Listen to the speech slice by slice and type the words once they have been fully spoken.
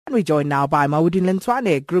We're joined now by Maudi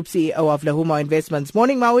Lenswane, Group CEO of Lehumo Investments.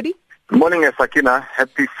 Morning, Maudi. Good morning, Sakina.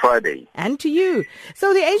 Happy Friday. And to you.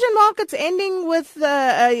 So the Asian markets ending with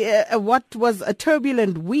what was a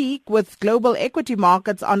turbulent week with global equity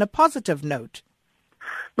markets on a positive note.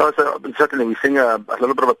 No, so certainly we're seeing a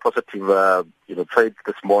little bit of a positive, trade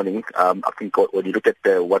this morning. I think when you look at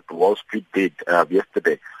what Wall Street did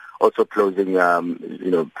yesterday, also closing,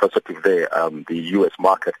 positive there, the U.S.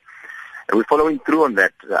 market. And we're following through on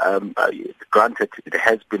that. Granted, it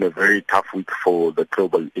has been a very tough week for the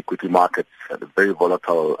global equity markets, a very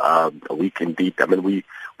volatile week indeed. I mean, we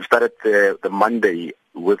started the Monday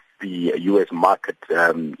with the U.S. market,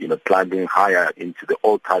 climbing higher into the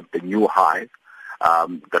new highs,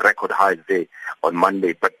 the record highs there on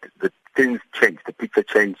Monday. But the things changed. The picture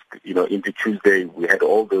changed, into Tuesday. We had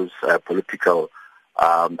all those political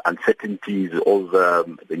uncertainties, all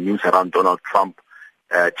the news around Donald Trump,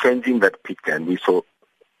 changing that picture, and we saw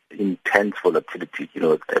intense volatility,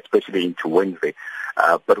 especially into Wednesday.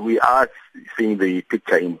 But we are seeing the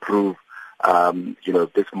picture improve.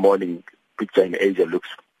 This morning picture in Asia looks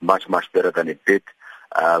much, much better than it did.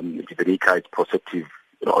 The Nikkei is positive.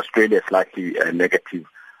 Australia slightly negative.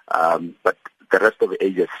 But the rest of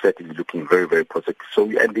Asia is certainly looking very, very positive. So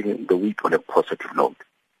we're ending the week on a positive note.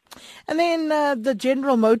 And then the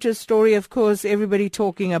General Motors story, of course, everybody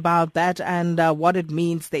talking about that and what it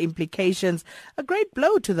means, the implications, a great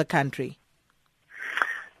blow to the country.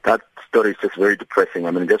 That story is just very depressing.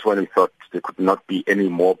 I mean, just when we thought there could not be any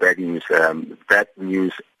more bad news, bad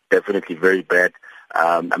news, definitely very bad.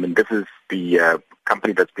 This is the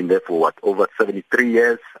company that's been there for, over 73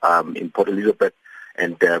 years in Port Elizabeth.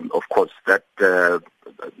 And, of course, that, their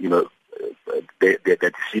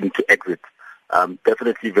decision to exit,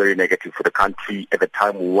 definitely very negative for the country at a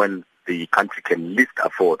time when the country can least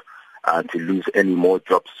afford to lose any more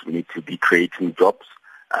jobs. We need to be creating jobs,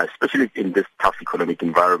 especially in this tough economic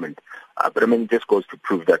environment. But it just goes to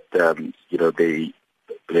prove that they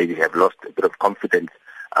have lost a bit of confidence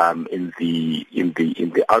in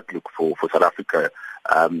the outlook for South Africa.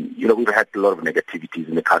 We've had a lot of negativities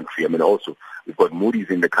in the country. Also we've got Moody's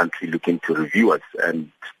in the country looking to review us,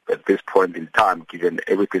 and at this point in time, given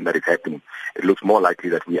everything that is happening, it looks more likely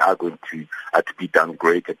that we are going to be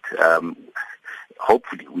downgraded.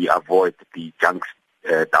 Hopefully we avoid the junk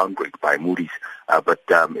downgrade by Moody's, but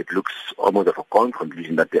it looks almost of a gone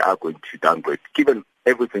conclusion that they are going to downgrade. Given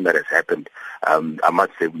everything that has happened, I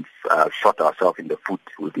must say we've shot ourselves in the foot.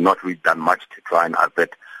 We've not really done much to try and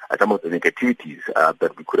avert some of the negativities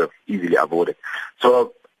that we could have easily avoided.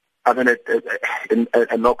 So,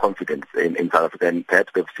 no confidence in South Africa, and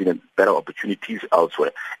perhaps they've seen better opportunities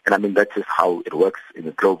elsewhere. And that's just how it works in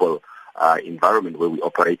a global environment where we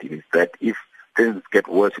operate in, is that if things get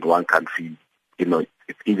worse in one country,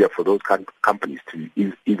 it's easier for those companies to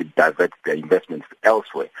even divert their investments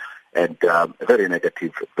elsewhere. And very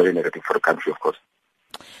negative for the country, of course.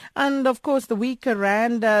 And, of course, the weaker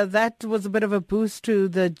rand, that was a bit of a boost to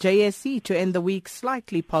the JSE to end the week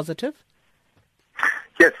slightly positive.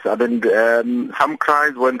 Yes, some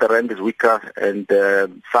cries when the rand is weaker, and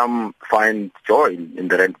some find joy in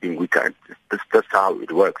the rand being weaker. That's just how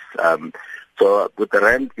it works. So with the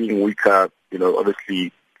rand being weaker,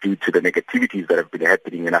 obviously due to the negativities that have been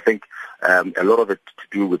happening, and I think a lot of it to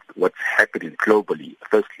do with what's happening globally.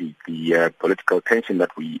 Firstly, the political tension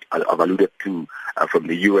that we have alluded to from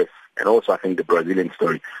the U.S., and also I think the Brazilian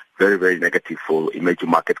story, very, very negative for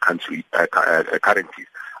emerging market currencies.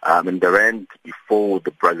 The rand, before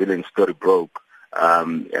the Brazilian story broke,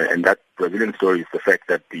 and that Brazilian story is the fact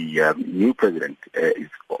that the new president is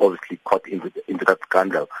obviously caught into that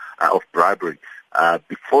scandal of bribery.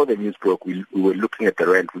 Before the news broke, we were looking at the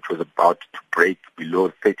rand, which was about to break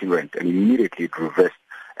below 13 rand, and immediately it reversed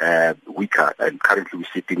weaker, and currently we're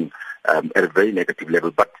sitting at a very negative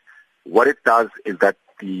level. But what it does is that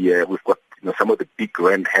we've got some of the big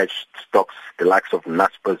rand hedged stocks, the likes of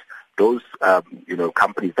Naspers, those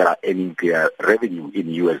companies that are earning their revenue in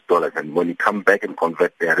US dollars, and when you come back and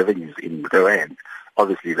convert their revenues in the rand,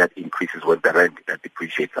 obviously that increases when the rand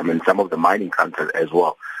depreciates. Some of the mining companies as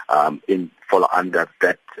well follow under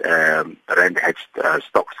that rand hedged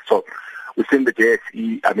stocks. So within the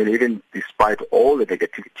JSE, even despite all the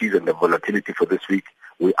negativities and the volatility for this week,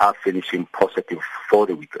 we are finishing positive for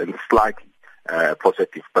the week, and slightly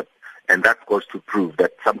positive. And that goes to prove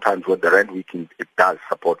that sometimes when the rand weakens, it does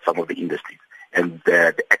support some of the industries. And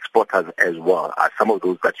the exporters as well are some of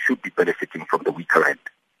those that should be benefiting from the weaker rand.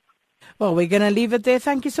 Well, we're going to leave it there.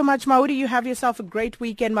 Thank you so much, Maudi. You have yourself a great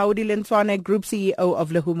weekend. Maudi Lenswane, Group CEO of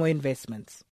Lehumo Investments.